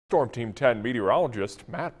Storm Team 10 meteorologist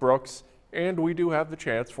Matt Brooks, and we do have the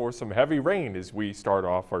chance for some heavy rain as we start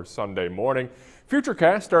off our Sunday morning.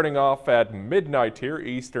 Futurecast starting off at midnight here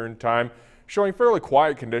Eastern time, showing fairly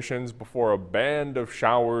quiet conditions before a band of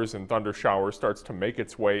showers and thunder showers starts to make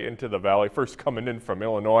its way into the valley, first coming in from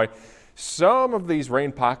Illinois. Some of these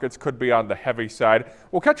rain pockets could be on the heavy side.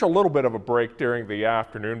 We'll catch a little bit of a break during the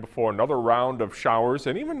afternoon before another round of showers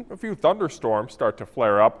and even a few thunderstorms start to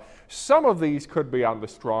flare up. Some of these could be on the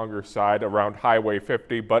stronger side around Highway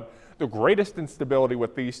 50, but the greatest instability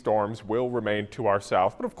with these storms will remain to our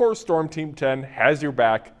south. But of course, Storm Team 10 has your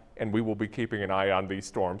back, and we will be keeping an eye on these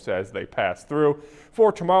storms as they pass through.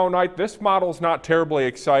 For tomorrow night, this model's not terribly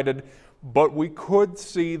excited, but we could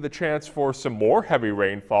see the chance for some more heavy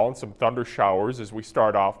rainfall and some thunder showers as we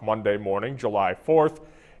start off Monday morning, July 4th.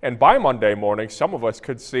 And by Monday morning, some of us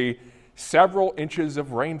could see several inches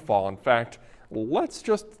of rainfall. In fact, let's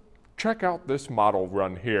just check out this model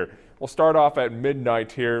run here. We'll start off at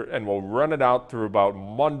midnight here and we'll run it out through about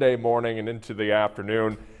Monday morning and into the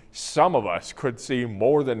afternoon. Some of us could see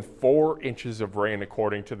more than 4 inches of rain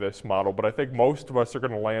according to this model, but I think most of us are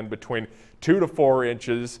going to land between 2 to 4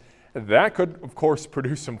 inches. That could, of course,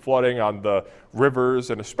 produce some flooding on the rivers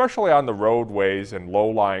and especially on the roadways and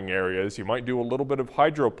low-lying areas. You might do a little bit of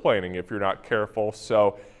hydroplaning if you're not careful,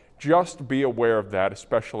 so just be aware of that,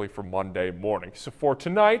 especially for Monday morning. So for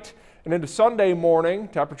tonight and into Sunday morning,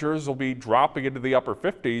 temperatures will be dropping into the upper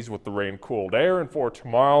 50s with the rain-cooled air, and for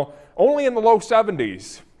tomorrow, only in the low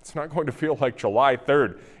 70s. It's not going to feel like July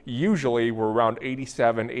 3rd. Usually, we're around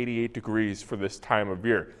 87, 88 degrees for this time of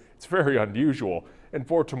year. It's very unusual. And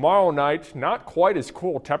for tomorrow night, not quite as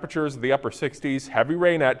cool. Temperatures in the upper 60s, heavy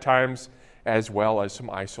rain at times, as well as some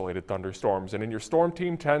isolated thunderstorms. And in your Storm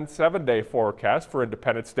Team 10 7-day forecast for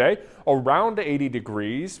Independence Day, around 80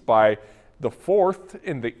 degrees by the 4th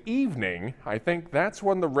in the evening. I think that's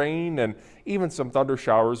when the rain and even some thunder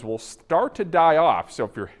showers will start to die off. So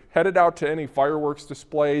if you're headed out to any fireworks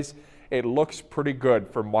displays, it looks pretty good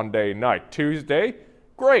for Monday night. Tuesday,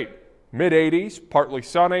 great. Mid-80s, partly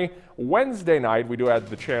sunny. Wednesday night, we do have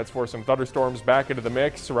the chance for some thunderstorms back into the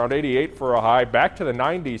mix, around 88 for a high. Back to the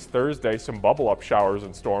 90s Thursday, some bubble-up showers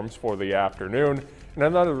and storms for the afternoon. And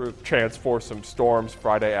another chance for some storms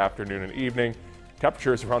Friday afternoon and evening.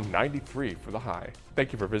 Temperatures around 93 for the high.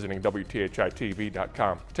 Thank you for visiting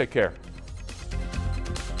WTHI-TV.com. Take care.